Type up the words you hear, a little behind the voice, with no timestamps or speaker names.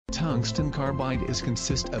Tungsten carbide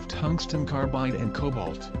consists of tungsten carbide and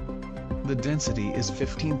cobalt. The density is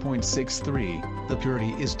 15.63, the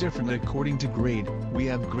purity is different according to grade. We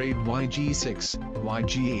have grade YG6,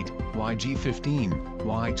 YG8, YG15,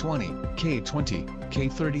 Y20, K20,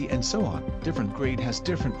 K30 and so on. Different grade has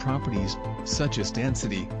different properties, such as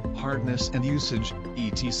density, hardness and usage,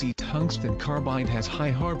 etc. Tungsten carbide has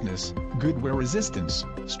high hardness, good wear resistance,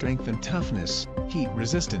 strength and toughness, heat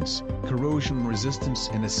resistance, corrosion resistance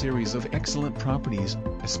and a series of excellent properties,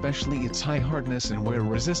 especially its high hardness and wear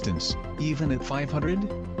resistance, even at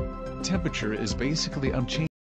 500 temperature is basically unchanged.